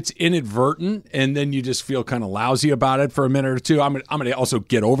 look, if it's inadvertent and then you just feel kind of lousy about it for a minute or two, I'm going to also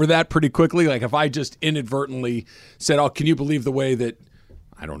get over that pretty quickly. Like if I just inadvertently said, "Oh, can you believe the way that,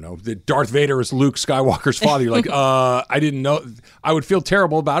 I don't know, that Darth Vader is Luke Skywalker's father?" You're like, I didn't know. I would feel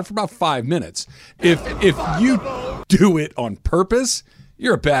terrible about it for about 5 minutes. If you do it on purpose,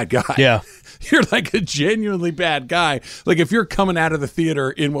 you're a bad guy. Yeah. You're like a genuinely bad guy. Like if you're coming out of the theater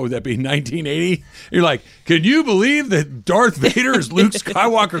in, what would that be, 1980? You're like, can you believe that Darth Vader is Luke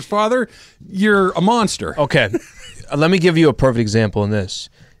Skywalker's father? You're a monster. Okay. Let me give you a perfect example in this.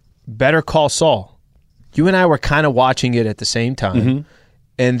 Better Call Saul. You and I were kind of watching it at the same time.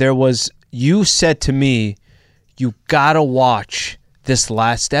 And you said to me, you got to watch this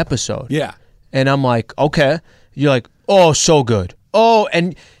last episode. Yeah. And I'm like, okay. You're like, oh, so good. Oh,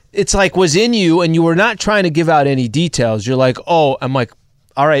 and it's like was in you, and you were not trying to give out any details. You're like, oh, I'm like,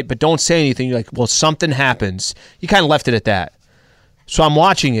 all right, but don't say anything. You're like, well, something happens. You kind of left it at that. So I'm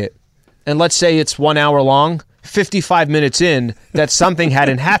watching it, and let's say it's 1 hour long, 55 minutes in, that something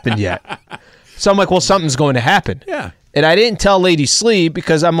hadn't happened yet. So I'm like, well, something's going to happen. Yeah. And I didn't tell Lady Slee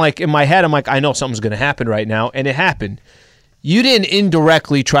because I'm like, in my head, I'm like, I know something's going to happen right now, and it happened. You didn't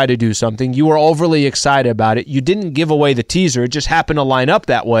indirectly try to do something. You were overly excited about it. You didn't give away the teaser. It just happened to line up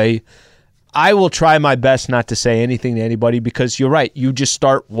that way. I will try my best not to say anything to anybody because you're right. You just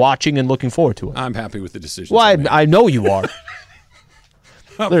start watching and looking forward to it. I'm happy with the decision. Well, I know you are.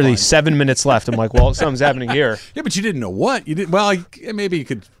 Literally Fine. 7 minutes left. I'm like, well, something's happening here. Yeah, but you didn't know what. You didn't. Well, maybe you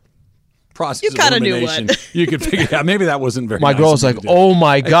could process You kinda knew elimination. what. You could figure it out. Maybe that wasn't very My nice girl's of like, you to do. oh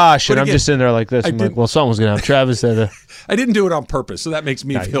my gosh. but And I'm again, just sitting there like this. I'm like, did- well, someone's going to have Travis said I didn't do it on purpose, so that makes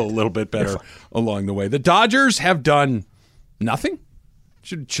me feel a little bit better along the way. The Dodgers have done nothing.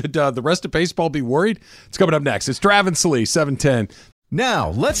 Should the rest of baseball be worried? It's coming up next. It's Trav and Salee, 7:10. Now,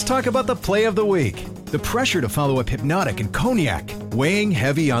 let's talk about the play of the week. The pressure to follow up Hypnotic and Cognac, weighing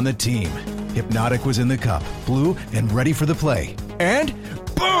heavy on the team. Hypnotic was in the cup, blue, and ready for the play. And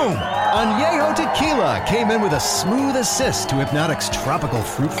boom! Añejo Tequila came in with a smooth assist to Hypnotic's tropical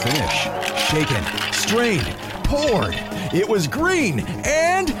fruit finish. Shaken, strained, poured. It was green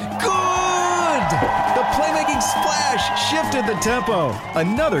and good! The playmaking splash shifted the tempo.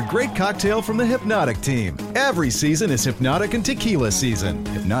 Another great cocktail from the Hypnotic team. Every season is Hypnotic and Tequila season.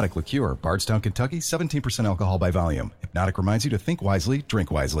 Hypnotic Liqueur, Bardstown, Kentucky, 17% alcohol by volume. Hypnotic reminds you to think wisely,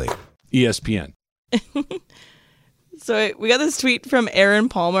 drink wisely. ESPN. So we got this tweet from Aaron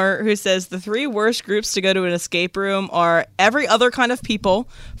Palmer who says the 3 worst groups to go to an escape room are every other kind of people,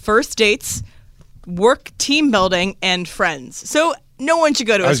 first dates, work team building, and friends. So no one should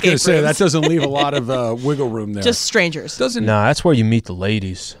go to escape rooms. I was going to say, that doesn't leave a lot of wiggle room there. Just strangers. Doesn't No, that's where you meet the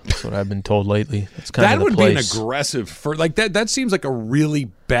ladies. That's what I've been told lately. That's kind that of the would place. be an aggressive for like that. That seems like a really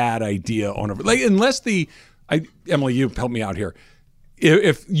bad idea on a like unless Emily, you help me out here.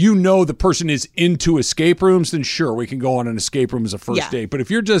 If you know the person is into escape rooms, then sure, we can go on an escape room as a first date. But if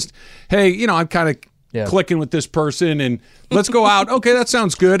you're just, hey, I'm kind of clicking with this person and let's go out. Okay, that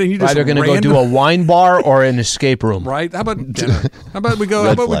sounds good. And you just either going to go do a wine bar or an escape room. Right? How about dinner? How about we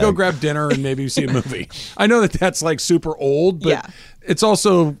go grab dinner and maybe see a movie? I know that's like super old, but it's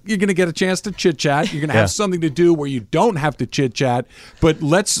also you're going to get a chance to chit chat. You're going to have something to do where you don't have to chit chat. But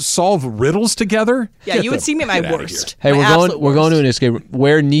let's solve riddles together. Yeah, you would see me at my worst. Hey, we're going to an escape room.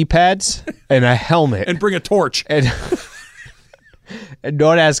 Wear knee pads and a helmet and bring a torch. And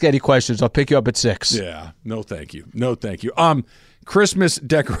don't ask any questions. I'll pick you up at 6. Yeah. No, thank you. No, thank you. Christmas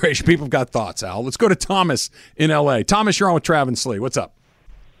decoration. People have got thoughts, Al. Let's go to Thomas in L.A. Thomas, you're on with Trav and Slee. What's up?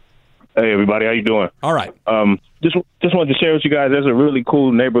 Hey, everybody. How you doing? All right. Just wanted to share with you guys. There's a really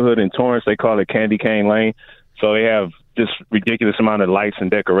cool neighborhood in Torrance. They call it Candy Cane Lane. So they have this ridiculous amount of lights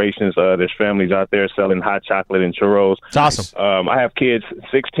and decorations. There's families out there selling hot chocolate and churros. It's awesome. I have kids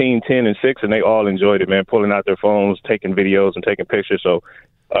 16, 10, and 6, and they all enjoyed it, man, pulling out their phones, taking videos, and taking pictures. So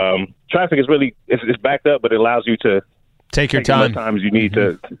traffic is really it's backed up, but it allows you to take your time. As much time as you need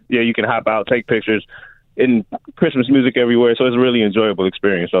to. Yeah, you can hop out, take pictures. And Christmas music everywhere, so it's a really enjoyable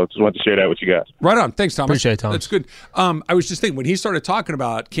experience. So I just wanted to share that with you guys. Right on. Thanks, Thomas. Appreciate it, Thomas. That's good. I was just thinking, when he started talking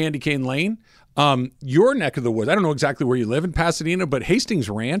about Candy Cane Lane, your neck of the woods, I don't know exactly where you live in Pasadena, but Hastings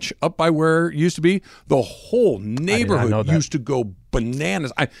Ranch, up by where it used to be, the whole neighborhood used to go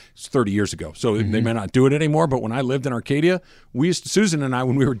bananas. It's 30 years ago, so they may not do it anymore, but when I lived in Arcadia, Susan and I,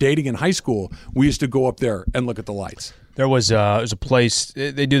 when we were dating in high school, we used to go up there and look at the lights. There was a place,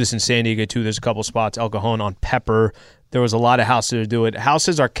 they do this in San Diego too. There's a couple spots, El Cajon on Pepper. There was a lot of houses that do it.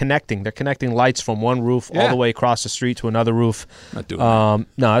 Houses are connecting. They're connecting lights from one roof all the way across the street to another roof. Not doing that.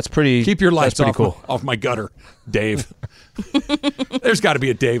 No, it's pretty. Keep your lights off my gutter, Dave. There's got to be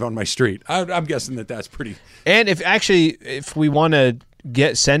a Dave on my street. I'm guessing that's pretty. And if we want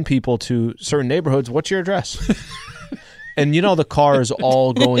to send people to certain neighborhoods, what's your address? And the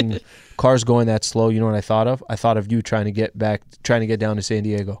cars going that slow. You know what I thought of? I thought of you trying to get down to San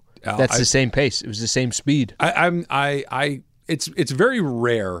Diego. That's the same pace. It was the same speed. It's very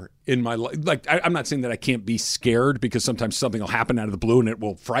rare in my life. Like, I'm not saying that I can't be scared, because sometimes something will happen out of the blue and it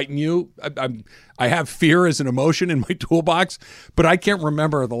will frighten you. I have fear as an emotion in my toolbox, but I can't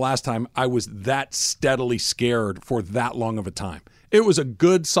remember the last time I was that steadily scared for that long of a time. It was a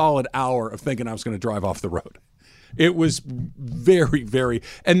good solid hour of thinking I was going to drive off the road. It was very, very,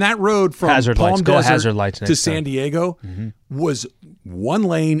 and that road from Palm Desert to San Diego was one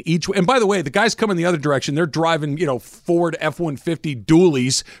lane each way. And by the way, the guys coming the other direction, they're driving, Ford F-150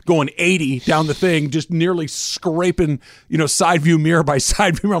 dualies going 80 down the thing, just nearly scraping, side view mirror by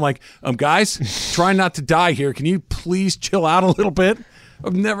side view mirror. I'm like, guys, try not to die here. Can you please chill out a little bit?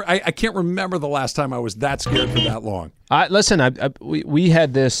 I can't remember the last time I was that scared for that long. Listen, we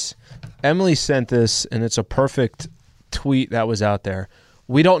had this. Emily sent this, and it's a perfect tweet that was out there.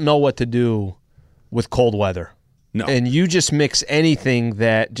 We don't know what to do with cold weather. No. And you just mix anything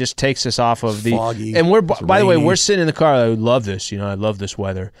that just takes us off of the foggy. And by the way, we're sitting in the car. I love this. I love this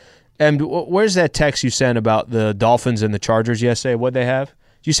weather. And where's that text you sent about the Dolphins and the Chargers yesterday? What'd they have?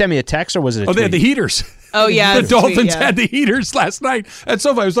 Did you send me a text, or was it a tweet? They had the heaters. Oh, yeah. The Dolphins had the heaters last night at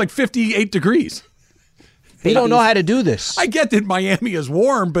SoFi. It was like 58 degrees. They don't know how to do this. I get that Miami is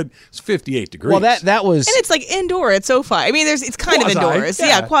warm, but it's 58 degrees. Well, that was... And it's like indoor at SoFi. I mean, it's kind quasi, of indoors.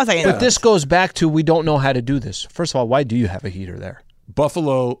 Yeah, quasi-indoors. But this goes back to we don't know how to do this. First of all, why do you have a heater there?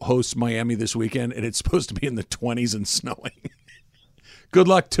 Buffalo hosts Miami this weekend, and it's supposed to be in the 20s and snowing. Good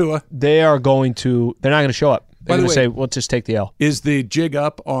luck, Tua. They're not going to show up. They're going to say, let's just take the L. Is the jig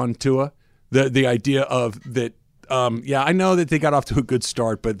up on Tua? The idea of that, I know that they got off to a good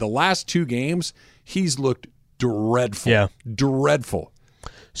start, but the last 2 games, he's looked dreadful. Yeah. Dreadful.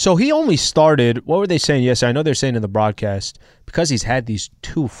 So he only started, what were they saying yesterday? I know they're saying in the broadcast, because he's had these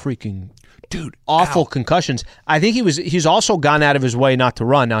 2 freaking Dude, awful concussions. I think he's also gone out of his way not to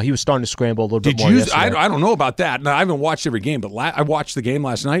run. Now, he was starting to scramble a little bit more yesterday. I don't know about that. Now, I haven't watched every game, but I watched the game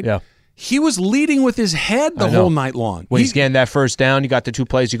last night. Yeah. He was leading with his head the whole night long. When he's getting that first down, you got the 2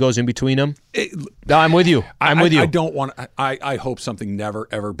 plays, he goes in between them. No, I'm with you. I'm with you. I don't want. I hope something never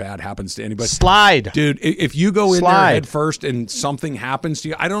ever bad happens to anybody. Slide, dude. If you go in there head first and something happens to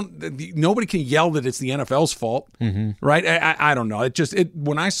you, nobody can yell that it's the NFL's fault, right? I don't know.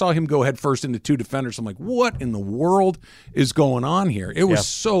 When I saw him go head first into 2 defenders, I'm like, what in the world is going on here? It was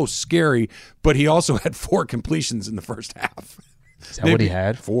so scary. But he also had 4 completions in the first half. Is that what he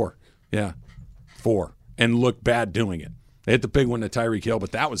had? 4. Yeah, 4, and looked bad doing it. They hit the big one to Tyreek Hill,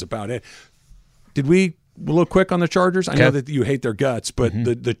 but that was about it. Did we a little quick on the Chargers? I know that you hate their guts, but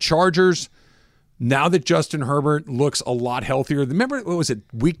the Chargers, now that Justin Herbert looks a lot healthier. Remember, what was it,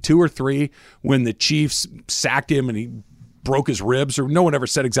 week 2 or 3 when the Chiefs sacked him and he broke his ribs, or no one ever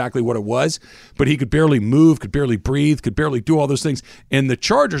said exactly what it was, but he could barely move, could barely breathe, could barely do all those things. And the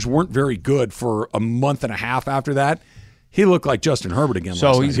Chargers weren't very good for a month and a half after that. He looked like Justin Herbert again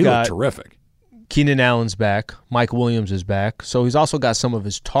last night. He looked terrific. Keenan Allen's back. Mike Williams is back. So he's also got some of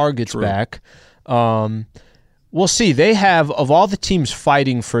his targets back. We'll see. They have, of all the teams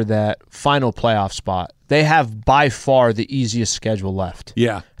fighting for that final playoff spot, they have by far the easiest schedule left.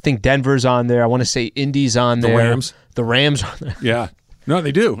 Yeah. I think Denver's on there. I want to say Indy's on there. The Rams are there. Yeah. No,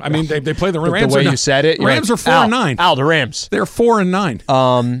 they do. I mean, they play the Rams. The way you said it. Rams are 4-9. The Rams. They're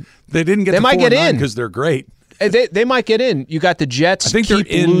 4-9. They didn't get. They might get in because they're great. They might get in. You got the Jets. I think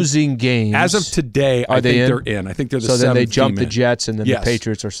keep losing games. As of today, I think they're in. I think they're the 7th team. So then they jump the Jets, and then the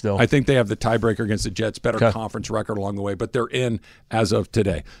Patriots are still. I think they have the tiebreaker against the Jets. Better conference record along the way, but they're in as of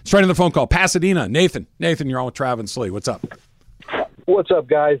today. Straight to the phone call. Pasadena, Nathan. Nathan, you're on with Trav and Slee. What's up? What's up,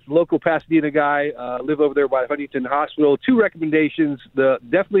 guys? Local Pasadena guy. Live over there by Huntington Hospital. 2 recommendations.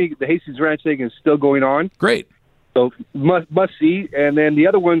 Definitely the Hastings Ranch thing is still going on. Great. So must see. And then the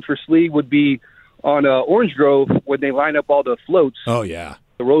other one for Slee would be on Orange Grove when they line up all the floats. Oh, yeah.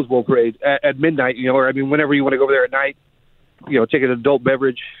 The Rose Bowl parade at midnight, or I mean, whenever you want to go over there at night, take an adult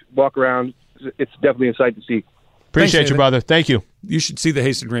beverage, walk around. It's definitely a sight to see. Appreciate you, brother. Thank you. You should see the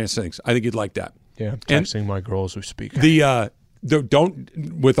Hastings Ranch things. I think you'd like that. Yeah, I'm texting my girl as we speak.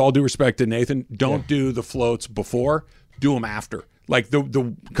 Don't, with all due respect to Nathan, don't do the floats before. Do them after. Like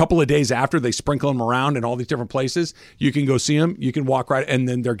the couple of days after, they sprinkle them around in all these different places. You can go see them. You can walk right, and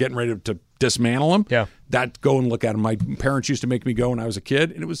then they're getting ready to dismantle them. Yeah. Go and look at them. My parents used to make me go when I was a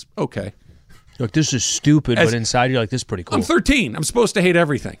kid, and it was okay. Look, this is stupid, but inside you're like, this is pretty cool. I'm 13. I'm supposed to hate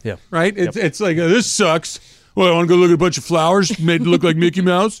everything. Yeah. Right? It's like, this sucks. Well, I want to go look at a bunch of flowers made to look like Mickey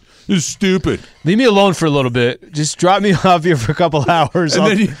Mouse. This is stupid. Leave me alone for a little bit. Just drop me off here for a couple hours.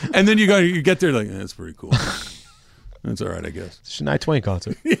 And then you get there like, that's pretty cool. That's all right, I guess. It's a Shania Twain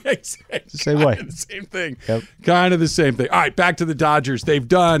concert. Yeah, exactly. It's the same way. The same thing. Yep. Kind of the same thing. All right, back to the Dodgers. They've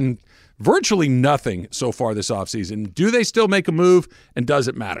done virtually nothing so far this offseason. Do they still make a move, and does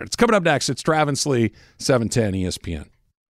it matter? It's coming up next. It's Travis Slee, 710 ESPN.